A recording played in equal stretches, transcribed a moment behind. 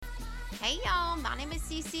Hey y'all, my name is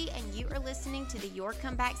Cece and you are listening to the Your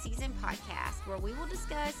Comeback Season podcast, where we will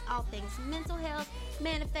discuss all things mental health,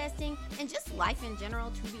 manifesting, and just life in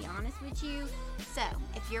general, to be honest with you. So,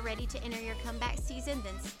 if you're ready to enter your comeback season,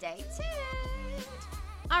 then stay tuned.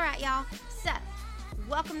 Alright y'all, so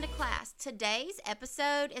welcome to class. Today's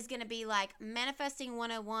episode is going to be like Manifesting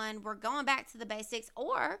 101. We're going back to the basics,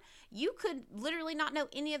 or you could literally not know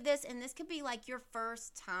any of this, and this could be like your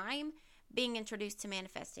first time being introduced to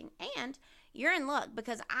manifesting. And you're in luck,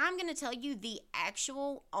 because I'm going to tell you the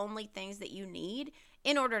actual only things that you need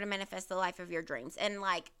in order to manifest the life of your dreams. And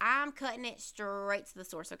like, I'm cutting it straight to the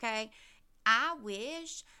source, okay? I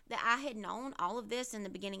wish that I had known all of this in the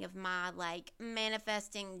beginning of my like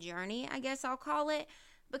manifesting journey, I guess I'll call it,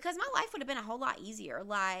 because my life would have been a whole lot easier.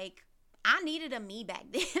 Like, I needed a me back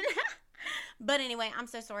then. But anyway, I'm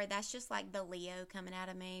so sorry. That's just like the Leo coming out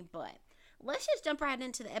of me. But let's just jump right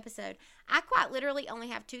into the episode. I quite literally only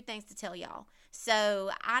have 2 things to tell y'all. So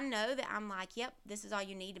I know that I'm like, yep, this is all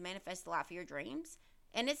you need to manifest the life of your dreams.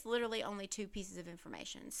 And it's literally only 2 pieces of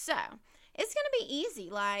information. So it's going to be easy.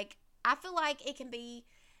 Like, I feel like it can be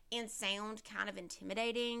and sound kind of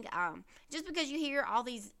intimidating, just because you hear all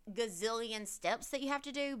these gazillion steps that you have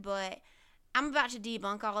to do. But I'm about to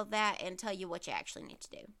debunk all of that and tell you what you actually need to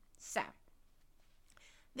do. So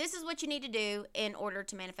this is what you need to do in order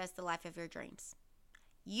to manifest the life of your dreams.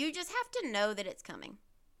 You just have to know that it's coming.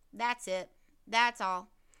 That's it. That's all.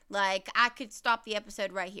 Like, I could stop the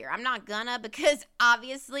episode right here. I'm not gonna, because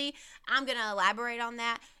obviously I'm gonna elaborate on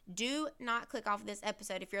that. Do not click off this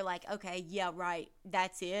episode if you're like, okay, yeah, right,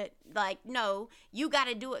 that's it. Like, no, you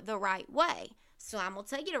gotta do it the right way. So I'm gonna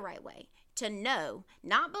tell you the right way. To know,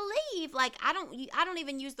 not believe. Like, I don't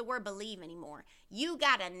even use the word believe anymore. You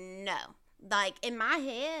gotta know. Like, in my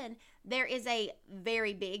head, there is a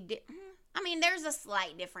very big, there's a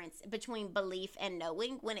slight difference between belief and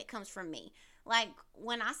knowing when it comes from me. Like,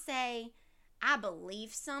 when I say I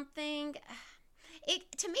believe something,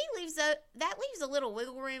 it to me leaves a little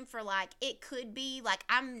wiggle room for, like, it could be, like,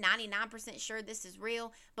 I'm 99% sure this is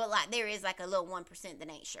real, but, like, there is, like, a little 1%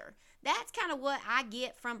 that ain't sure. That's kind of what I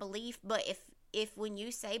get from belief. But if when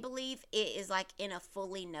you say believe, it is, like, in a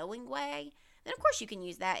fully knowing way, then of course you can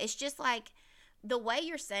use that. It's just like the way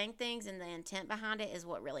you're saying things and the intent behind it is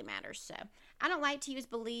what really matters. So I don't like to use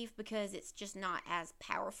believe because it's just not as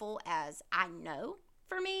powerful as I know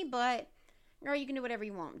for me. But girl, you can do whatever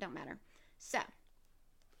you want. Don't matter. So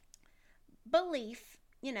belief,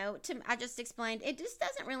 I just explained, it just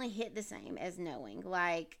doesn't really hit the same as knowing.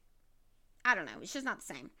 Like, I don't know. It's just not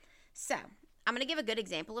the same. So I'm going to give a good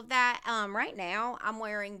example of that. Right now I'm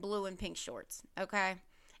wearing blue and pink shorts. Okay.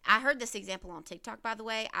 I heard this example on TikTok, by the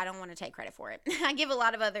way. I don't want to take credit for it. I give a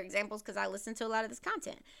lot of other examples because I listen to a lot of this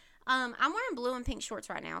content. I'm wearing blue and pink shorts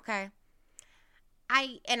right now, okay?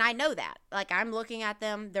 I know that. Like, I'm looking at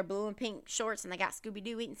them. They're blue and pink shorts, and they got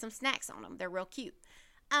Scooby-Doo eating some snacks on them. They're real cute.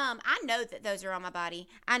 I know that those are on my body.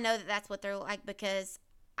 I know that that's what they're like because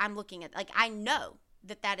I'm looking at, like, I know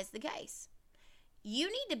that that is the case. You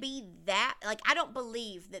need to be that, like, I don't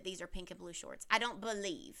believe that these are pink and blue shorts. I don't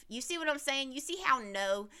believe. You see what I'm saying? You see how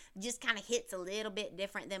no just kind of hits a little bit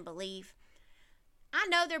different than believe? I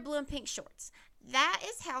know they're blue and pink shorts. That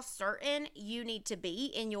is how certain you need to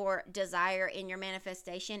be in your desire, in your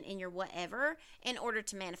manifestation, in your whatever, in order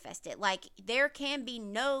to manifest it. Like, there can be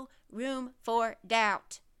no room for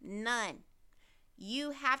doubt. None.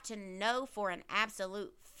 You have to know for an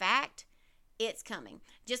absolute fact it's coming.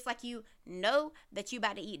 Just like you know that you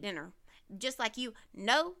about to eat dinner. Just like you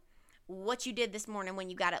know what you did this morning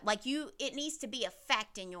when you got up. Like, it needs to be a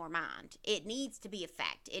fact in your mind. It needs to be a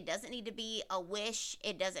fact. It doesn't need to be a wish.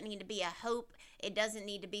 It doesn't need to be a hope. It doesn't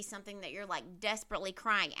need to be something that you're like desperately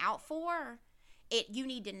crying out for. You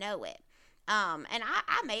need to know it. And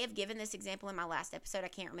I may have given this example in my last episode. I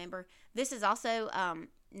can't remember. This is also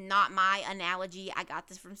not my analogy. I got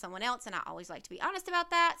this from someone else, and I always like to be honest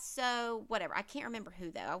about that. So whatever. I can't remember who,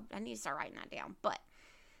 though. I need to start writing that down. But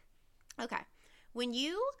okay, when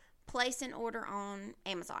you place an order on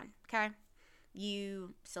Amazon, okay,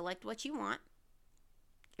 you select what you want.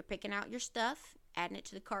 You're picking out your stuff, adding it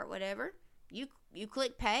to the cart, whatever. You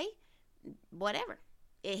click pay, whatever.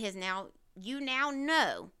 It has now. You now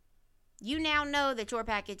know that your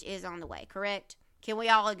package is on the way. Correct? Can we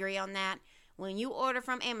all agree on that? When you order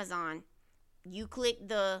from Amazon, you click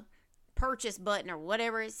the purchase button or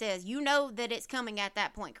whatever it says. You know that it's coming at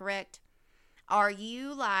that point, correct? Are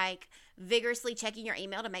you like vigorously checking your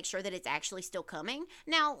email to make sure that it's actually still coming?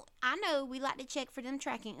 Now, I know we like to check for them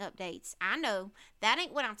tracking updates. I know that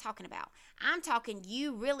ain't what I'm talking about. I'm talking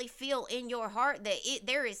you really feel in your heart that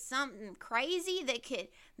there is something crazy that could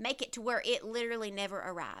make it to where it literally never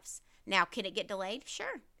arrives. Now, could it get delayed?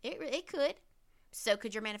 Sure, it could. So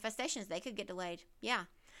could your manifestations. They could get delayed. Yeah.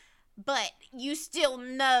 But you still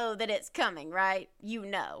know that it's coming, right? You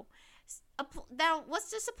know. Now, let's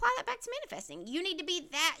just apply that back to manifesting. You need to be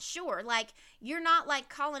that sure. Like, you're not like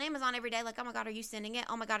calling Amazon every day like, oh my God, are you sending it?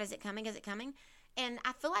 Oh my God, is it coming? Is it coming? And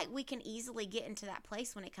I feel like we can easily get into that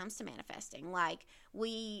place when it comes to manifesting. Like,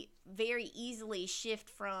 we very easily shift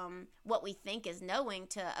from what we think is knowing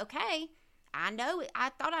to, okay, I know it. I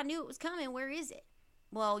thought I knew it was coming. Where is it?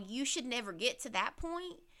 Well, you should never get to that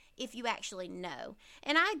point if you actually know.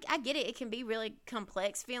 And I get it. It can be really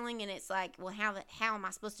complex feeling, and it's like, well, how am I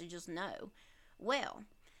supposed to just know? Well,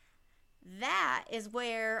 that is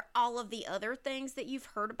where all of the other things that you've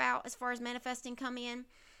heard about as far as manifesting come in.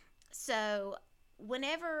 So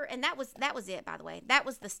whenever, and that was it, by the way. That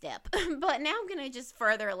was the step. But now I'm going to just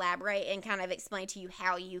further elaborate and kind of explain to you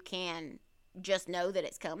how you can just know that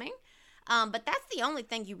it's coming. But that's the only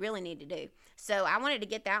thing you really need to do. So I wanted to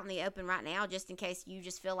get that out in the open right now, just in case you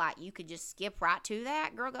just feel like you could just skip right to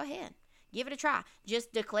that. Girl, go ahead. Give it a try.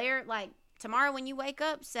 Just declare, like, tomorrow when you wake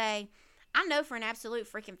up, say, I know for an absolute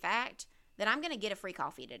freaking fact that I'm going to get a free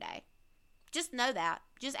coffee today. Just know that.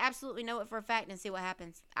 Just absolutely know it for a fact and see what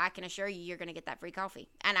happens. I can assure you you're going to get that free coffee.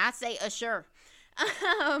 And I say assure.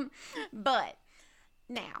 But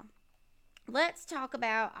now, let's talk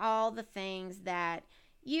about all the things that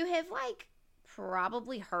you have, like,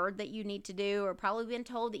 probably heard that you need to do, or probably been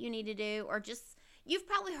told that you need to do, or just, you've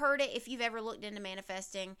probably heard it if you've ever looked into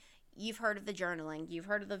manifesting. You've heard of the journaling. You've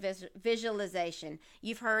heard of the visualization.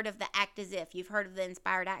 You've heard of the act as if. You've heard of the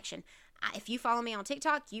inspired action. If you follow me on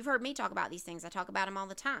TikTok, you've heard me talk about these things. I talk about them all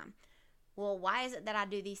the time. Well, why is it that I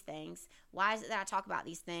do these things? Why is it that I talk about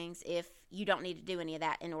these things if you don't need to do any of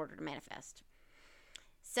that in order to manifest?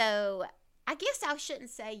 So I guess I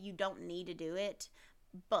shouldn't say you don't need to do it,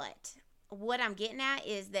 but what I'm getting at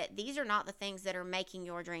is that these are not the things that are making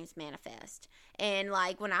your dreams manifest. And,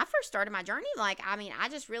 like, when I first started my journey, like, I mean, I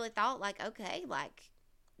just really thought, like, okay, like,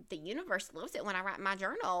 the universe loves it when I write my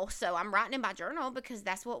journal, so I'm writing in my journal because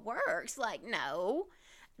that's what works. Like, no,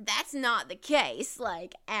 that's not the case,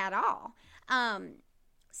 like, at all.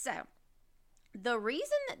 So the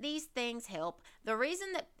reason that these things help, the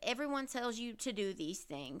reason that everyone tells you to do these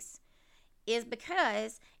things is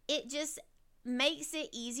because it just makes it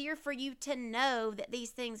easier for you to know that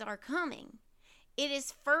these things are coming. It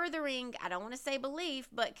is furthering, I don't want to say belief,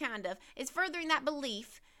 but kind of, it's furthering that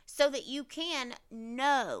belief so that you can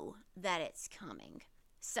know that it's coming.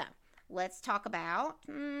 So let's talk about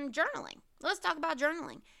journaling. Let's talk about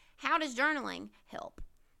journaling. How does journaling help?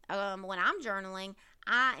 When I'm journaling,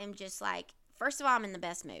 I am just like, first of all, I'm in the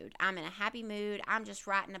best mood. I'm in a happy mood. I'm just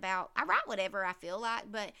I write whatever I feel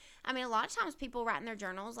like. But, I mean, a lot of times people write in their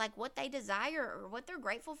journals, like, what they desire or what they're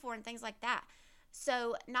grateful for and things like that.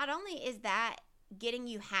 So, not only is that getting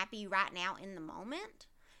you happy right now in the moment,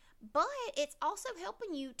 but it's also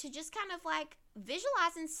helping you to just kind of, like,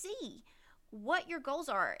 visualize and see what your goals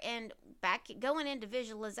are. And going into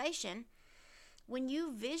visualization, when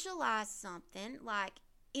you visualize something, like,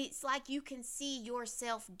 it's like you can see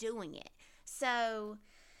yourself doing it. So,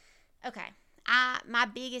 okay, my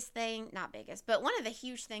biggest thing, not biggest, but one of the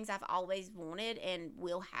huge things I've always wanted and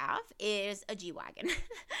will have is a G-Wagon.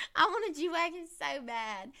 I want a G-Wagon so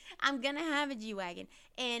bad. I'm going to have a G-Wagon.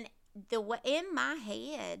 And in my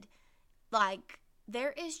head, like,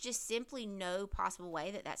 there is just simply no possible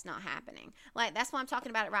way that that's not happening. Like, that's why I'm talking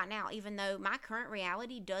about it right now, even though my current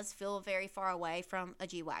reality does feel very far away from a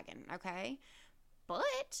G-Wagon, okay?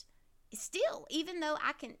 But still, even though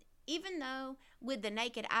with the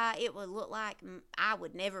naked eye it would look like I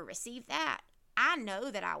would never receive that, I know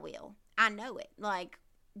that I will. I know it. Like,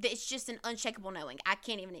 it's just an unshakable knowing. I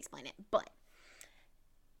can't even explain it. But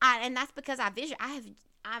and that's because I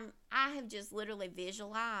have just literally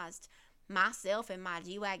visualized myself in my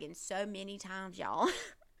G-Wagon so many times, y'all.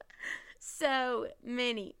 So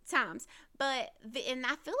many times. And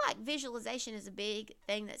I feel like visualization is a big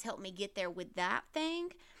thing that's helped me get there with that thing,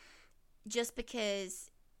 just because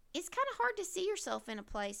it's kind of hard to see yourself in a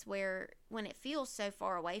place when it feels so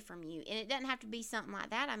far away from you. And it doesn't have to be something like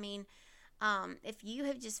that. I mean, if you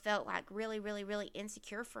have just felt like really, really, really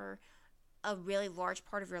insecure for a really large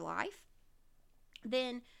part of your life,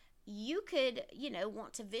 then you could,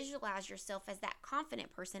 want to visualize yourself as that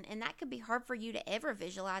confident person. And that could be hard for you to ever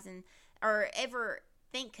visualize or ever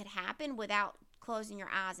think could happen without closing your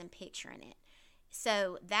eyes and picturing it.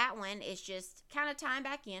 So that one is just kind of tying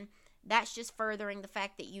back in. That's just furthering the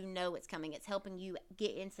fact that you know it's coming. It's helping you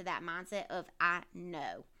get into that mindset of I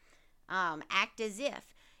know. Act as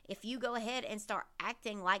if. If you go ahead and start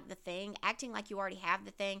acting like the thing, acting like you already have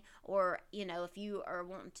the thing, or, if you are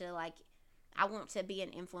wanting to, like, I want to be an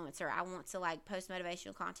influencer, I want to, like, post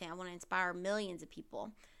motivational content, I want to inspire millions of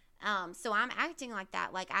people. So I'm acting like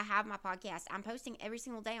that. Like, I have my podcast. I'm posting every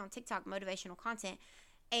single day on TikTok motivational content.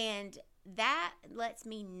 And that lets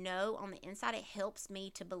me know on the inside. It helps me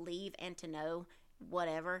to believe and to know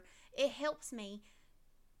whatever. It helps me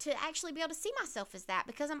to actually be able to see myself as that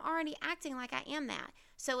because I'm already acting like I am that.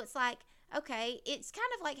 So it's like, okay, it's kind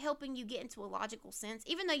of like helping you get into a logical sense,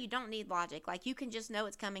 even though you don't need logic. Like, you can just know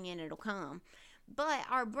it's coming and it'll come. But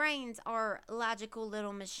our brains are logical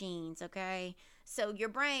little machines, okay? So your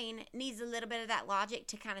brain needs a little bit of that logic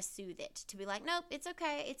to kind of soothe it, to be like, nope, it's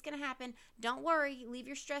okay, it's going to happen. Don't worry, leave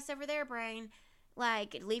your stress over there, brain.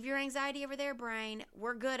 Like, leave your anxiety over there, brain.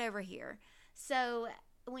 We're good over here. So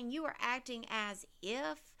when you are acting as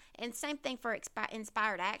if, and same thing for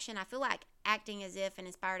inspired action, I feel like acting as if and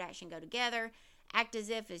inspired action go together. Act as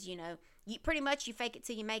if is, you pretty much you fake it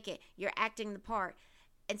till you make it. You're acting the part.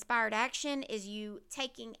 Inspired action is you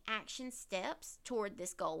taking action steps toward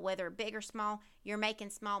this goal, whether big or small. You're making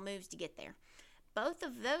small moves to get there. Both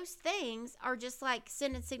of those things are just like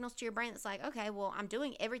sending signals to your brain that's like, okay, well, I'm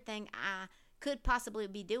doing everything I could possibly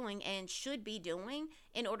be doing and should be doing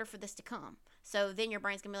in order for this to come. So then your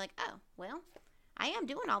brain's going to be like, oh, well, I am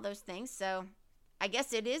doing all those things, so I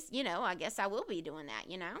guess it is, I guess I will be doing that,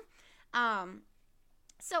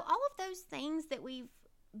 So all of those things that we've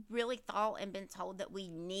really thought and been told that we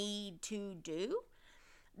need to do,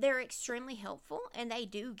 they're extremely helpful, and they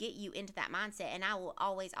do get you into that mindset, and I will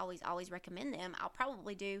always, always, always recommend them. I'll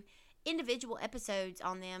probably do individual episodes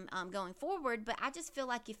on them going forward, but I just feel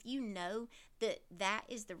like if you know that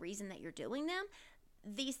is the reason that you're doing them,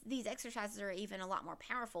 these exercises are even a lot more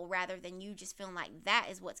powerful rather than you just feeling like that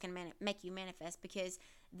is what's going to make you manifest, because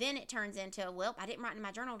then it turns into, well, I didn't write in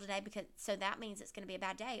my journal today so that means it's going to be a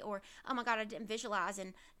bad day, or oh my God, I didn't visualize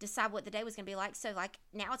and decide what the day was going to be like, so like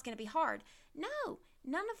now it's going to be hard. No,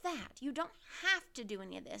 none of that. You don't have to do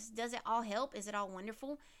any of this. Does it all help? Is it all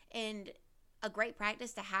wonderful and a great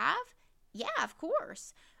practice to have? Yeah, of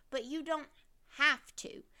course, but you don't have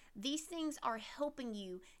to. These things are helping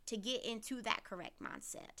you to get into that correct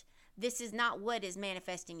mindset. This is not what is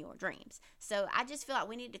manifesting your dreams. So I just feel like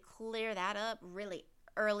we need to clear that up really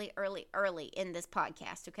early in this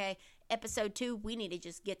podcast, okay? Episode 2, we need to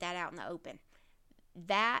just get that out in the open.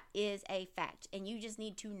 That is a fact. And you just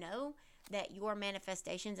need to know that your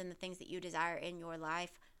manifestations and the things that you desire in your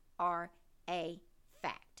life are a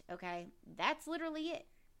fact, okay? That's literally it.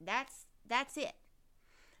 That's it.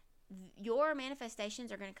 Your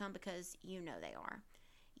manifestations are going to come because you know they are.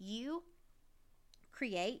 You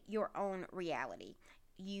create your own reality.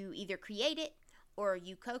 You either create it or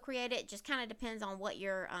you co-create it. Just kind of depends on what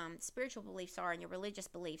your spiritual beliefs are and your religious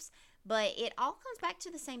beliefs. But it all comes back to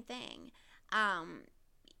the same thing.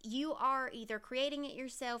 You are either creating it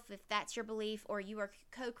yourself, if that's your belief, or you are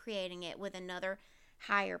co-creating it with another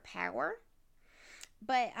higher power.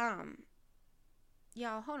 But,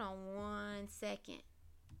 y'all, hold on one second.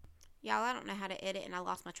 Y'all, I don't know how to edit, and I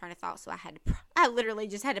lost my train of thought, so I literally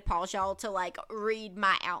just had to pause y'all to, like, read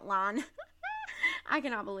my outline. I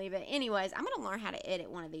cannot believe it. Anyways, I'm going to learn how to edit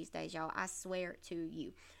one of these days, y'all. I swear to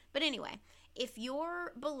you. But anyway, if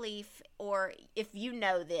your belief, or if you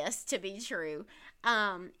know this to be true,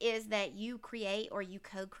 is that you create or you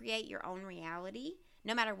co-create your own reality,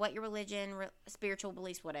 no matter what your religion, spiritual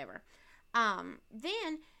beliefs, whatever,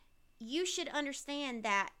 then you should understand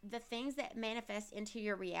that the things that manifest into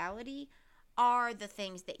your reality are the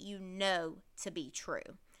things that you know to be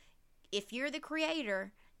true. If you're the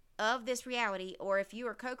creator of this reality, or if you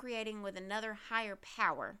are co-creating with another higher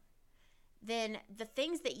power, then the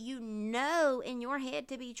things that you know in your head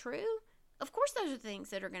to be true, of course those are things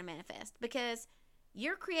that are going to manifest, because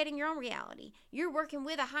you're creating your own reality. You're working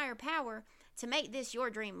with a higher power to make this your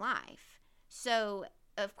dream life. So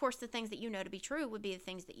of course, the things that you know to be true would be the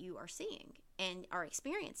things that you are seeing and are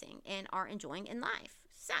experiencing and are enjoying in life.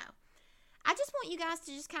 So I just want you guys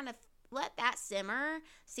to just kind of let that simmer,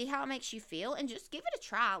 see how it makes you feel, and just give it a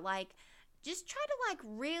try. Like, just try to, like,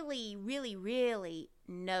 really, really, really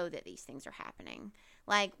know that these things are happening.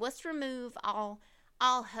 Like, let's remove all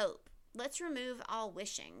hope. Let's remove all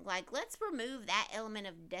wishing. Like, let's remove that element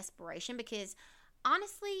of desperation, because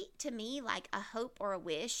honestly, to me, like, a hope or a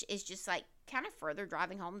wish is just, like, kind of further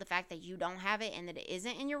driving home the fact that you don't have it and that it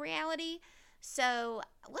isn't in your reality. So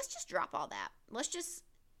let's just drop all that. Let's just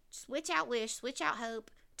switch out wish, switch out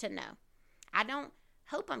hope to no. I don't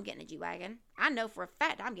hope I'm getting a G-Wagon. I know for a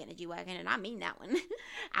fact I'm getting a G-Wagon, and I mean that one.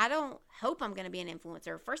 I don't hope I'm going to be an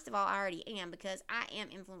influencer. First of all, I already am, because I am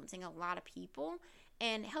influencing a lot of people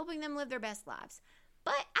and helping them live their best lives.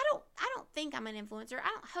 But I don't think I'm an influencer. I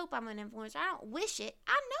don't hope I'm an influencer. I don't wish it.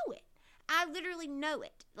 I know it. I literally know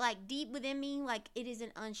it. Like, deep within me, like, it is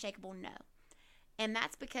an unshakable no. And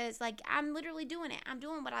that's because, like, I'm literally doing it. I'm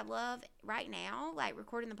doing what I love right now, like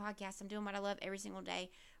recording the podcast. I'm doing what I love every single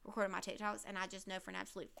day, recording my TikToks. And I just know for an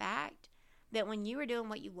absolute fact that when you are doing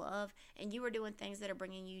what you love and you are doing things that are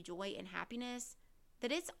bringing you joy and happiness,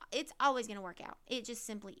 that it's always going to work out. It just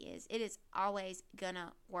simply is. It is always going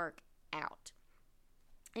to work out.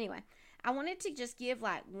 Anyway, I wanted to just give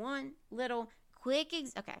like one little quick,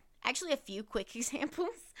 actually a few quick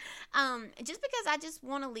examples, just because I just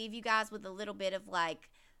want to leave you guys with a little bit of like,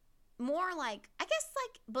 more like, I guess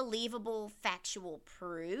like believable, factual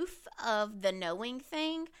proof of the knowing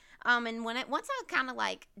thing. And once I kind of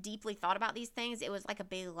like deeply thought about these things, it was like a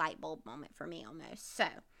big light bulb moment for me almost. So,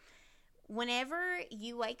 whenever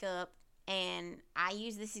you wake up, and I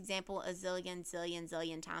use this example a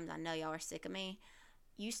zillion times, I know y'all are sick of me.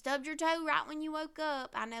 You stubbed your toe right when you woke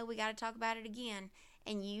up. I know we got to talk about it again.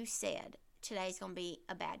 And you said, today's going to be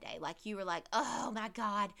a bad day. Like, you were like, oh my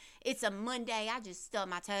God, it's a Monday. I just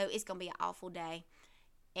stubbed my toe. It's going to be an awful day.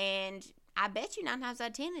 And I bet you 9 times out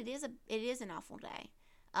of 10, it is an awful day.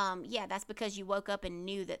 Yeah, that's because you woke up and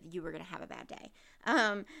knew that you were going to have a bad day.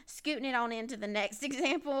 Scooting it on into the next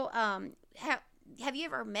example. Have you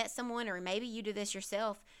ever met someone, or maybe you do this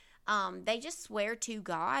yourself, they just swear to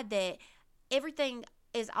God that everything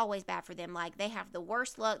is always bad for them. Like, they have the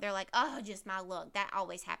worst luck. They're like, oh, just my luck. That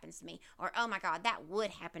always happens to me. Or, oh my God, that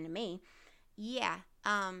would happen to me. Yeah.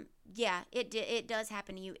 It does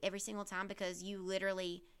happen to you every single time, because you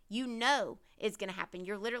literally, you know it's going to happen.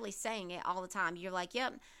 You're literally saying it all the time. You're like,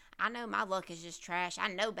 yep, I know my luck is just trash. I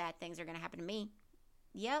know bad things are going to happen to me.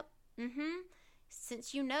 Yep.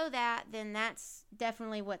 Since you know that, then that's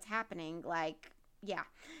definitely what's happening. Like, yeah.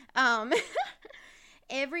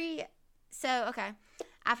 Okay.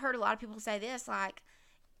 I've heard a lot of people say this, like,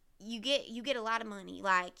 you get a lot of money.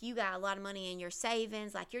 Like, you got a lot of money in your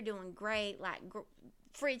savings. Like, you're doing great. Like,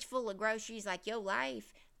 fridge full of groceries. Like, your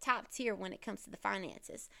life, top tier when it comes to the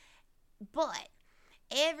finances. But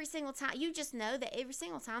every single time, you just know that every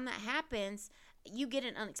single time that happens, you get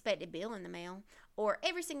an unexpected bill in the mail. Or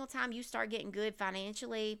every single time you start getting good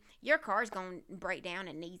financially, your car's going to break down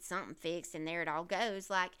and need something fixed, and there it all goes.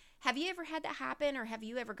 Like, have you ever had that happen, or have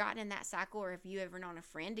you ever gotten in that cycle, or have you ever known a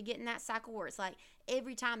friend to get in that cycle where it's like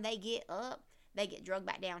every time they get up, they get drugged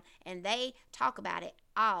back down, and they talk about it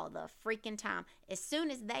all the freaking time. As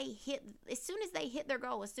soon as they hit their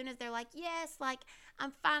goal, as soon as they're like, yes, like,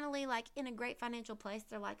 I'm finally like in a great financial place,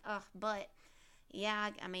 they're like, oh, but yeah,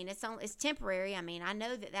 I mean, it's temporary. I mean, I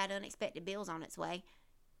know that unexpected bill's on its way.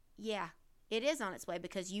 Yeah, it is on its way,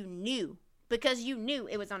 because you knew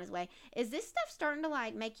it was on its way. Is this stuff starting to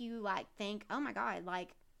like make you like think, oh my God, like,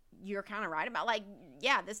 you're kind of right about, like,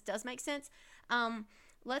 yeah, this does make sense.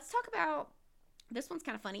 Let's talk about, this one's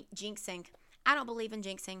kind of funny, jinxing. I don't believe in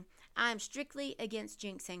jinxing. I'm strictly against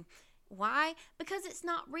jinxing. Why? Because it's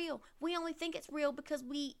not real. We only think it's real because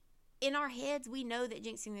in our heads, we know that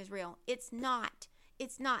jinxing is real. It's not.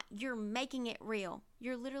 It's not. You're making it real.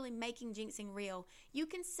 You're literally making jinxing real. You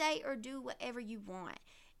can say or do whatever you want.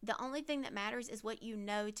 The only thing that matters is what you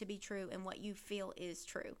know to be true and what you feel is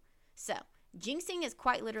true. So, jinxing is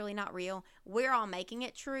quite literally not real. We're all making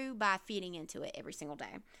it true by feeding into it every single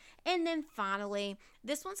day. And then finally,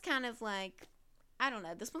 this one's kind of like, I don't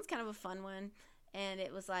know, this one's kind of a fun one. And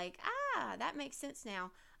it was like, that makes sense now.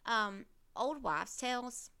 Old wives'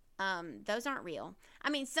 tales. Those aren't real. I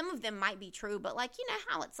mean, some of them might be true, but like, you know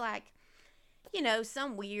how it's like, you know,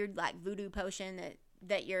 some weird like voodoo potion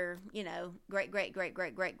that your, you know, great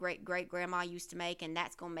grandma used to make, and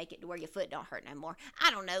that's gonna make it to where your foot don't hurt no more.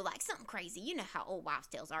 I don't know, like something crazy. You know how old wives'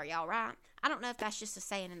 tales are, y'all, right? I don't know if that's just a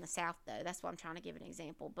saying in the South though. That's why I'm trying to give an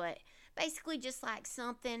example, but basically just like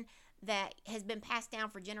something that has been passed down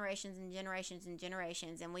for generations and generations and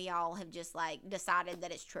generations, and we all have just like decided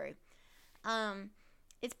that it's true.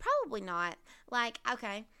 It's probably not. Like,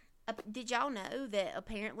 okay, did y'all know that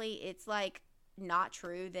apparently it's, like, not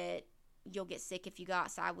true that you'll get sick if you go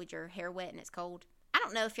outside with your hair wet and it's cold? I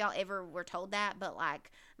don't know if y'all ever were told that, but,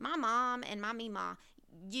 like, my mom and my Mima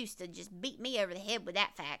used to just beat me over the head with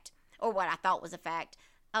that fact, or what I thought was a fact,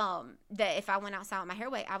 that if I went outside with my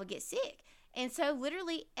hair wet, I would get sick. And so,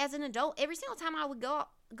 literally, as an adult, every single time I would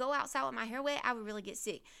go outside with my hair wet, I would really get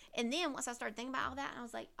sick. And then once I started thinking about all that, I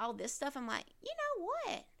was like, all this stuff, I'm like, you know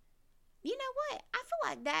what? I feel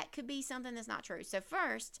like that could be something that's not true. So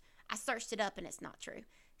first, I searched it up and it's not true.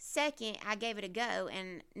 Second, I gave it a go,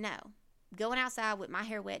 and no, going outside with my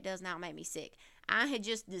hair wet does not make me sick. I had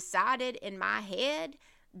just decided in my head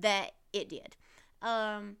that it did.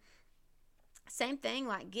 Same thing,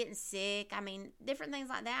 like getting sick. I mean, different things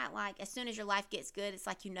like that. Like, as soon as your life gets good, it's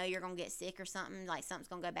like, you're going to get sick or something, like something's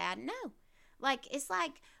going to go bad. No. Like, it's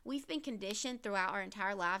like we've been conditioned throughout our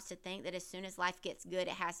entire lives to think that as soon as life gets good, it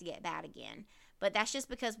has to get bad again. But that's just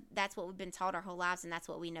because that's what we've been taught our whole lives, and that's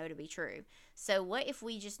what we know to be true. So what if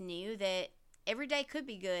we just knew that every day could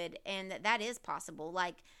be good and that is possible?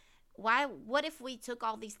 Like, what if we took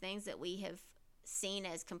all these things that we have seen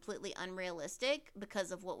as completely unrealistic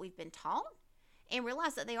because of what we've been taught and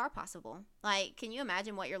realize that they are possible? Like, can you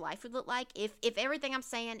imagine what your life would look like if everything I'm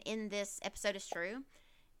saying in this episode is true?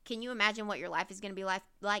 Can you imagine what your life is going to be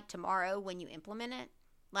like tomorrow when you implement it?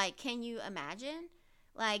 Like, can you imagine?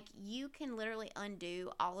 Like, you can literally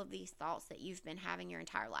undo all of these thoughts that you've been having your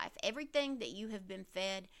entire life. Everything that you have been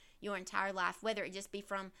fed your entire life, whether it just be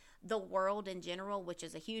from the world in general, which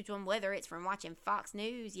is a huge one, whether it's from watching Fox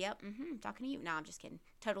News, talking to you. No, I'm just kidding.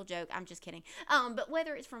 Total joke. I'm just kidding. But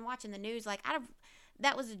whether it's from watching the news, like,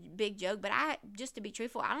 that was a big joke, but just to be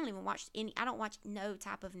truthful, I don't watch no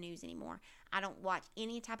type of news anymore. I don't watch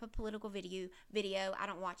any type of political video. I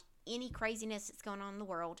don't watch any craziness that's going on in the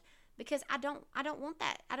world because I don't want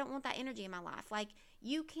that. I don't want that energy in my life. Like,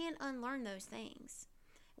 you can unlearn those things,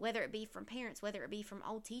 whether it be from parents, whether it be from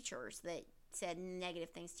old teachers that said negative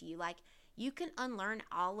things to you. Like, you can unlearn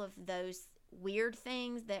all of those weird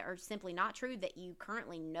things that are simply not true that you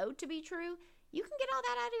currently know to be true. You can get all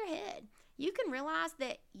that out of your head. You can realize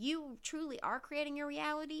that you truly are creating your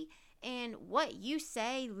reality, and what you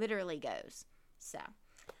say literally goes. So,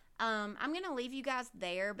 I'm going to leave you guys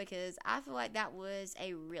there because I feel like that was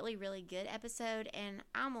a really, really good episode, and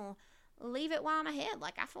I'm going to leave it while I'm ahead.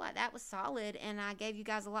 Like, I feel like that was solid, and I gave you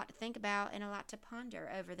guys a lot to think about and a lot to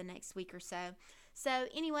ponder over the next week or so. So,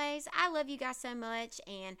 anyways, I love you guys so much,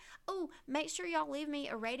 and, make sure y'all leave me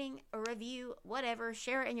a rating, a review, whatever.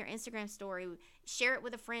 Share it in your Instagram story. Share it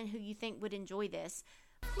with a friend who you think would enjoy this.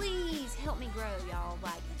 Please help me grow, y'all.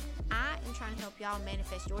 Like, I am trying to help y'all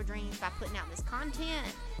manifest your dreams by putting out this content.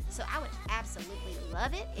 So I would absolutely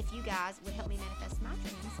love it if you guys would help me manifest my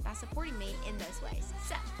dreams by supporting me in those ways.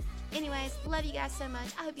 So, anyways, love you guys so much.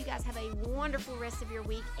 I hope you guys have a wonderful rest of your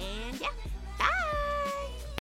week. And, bye!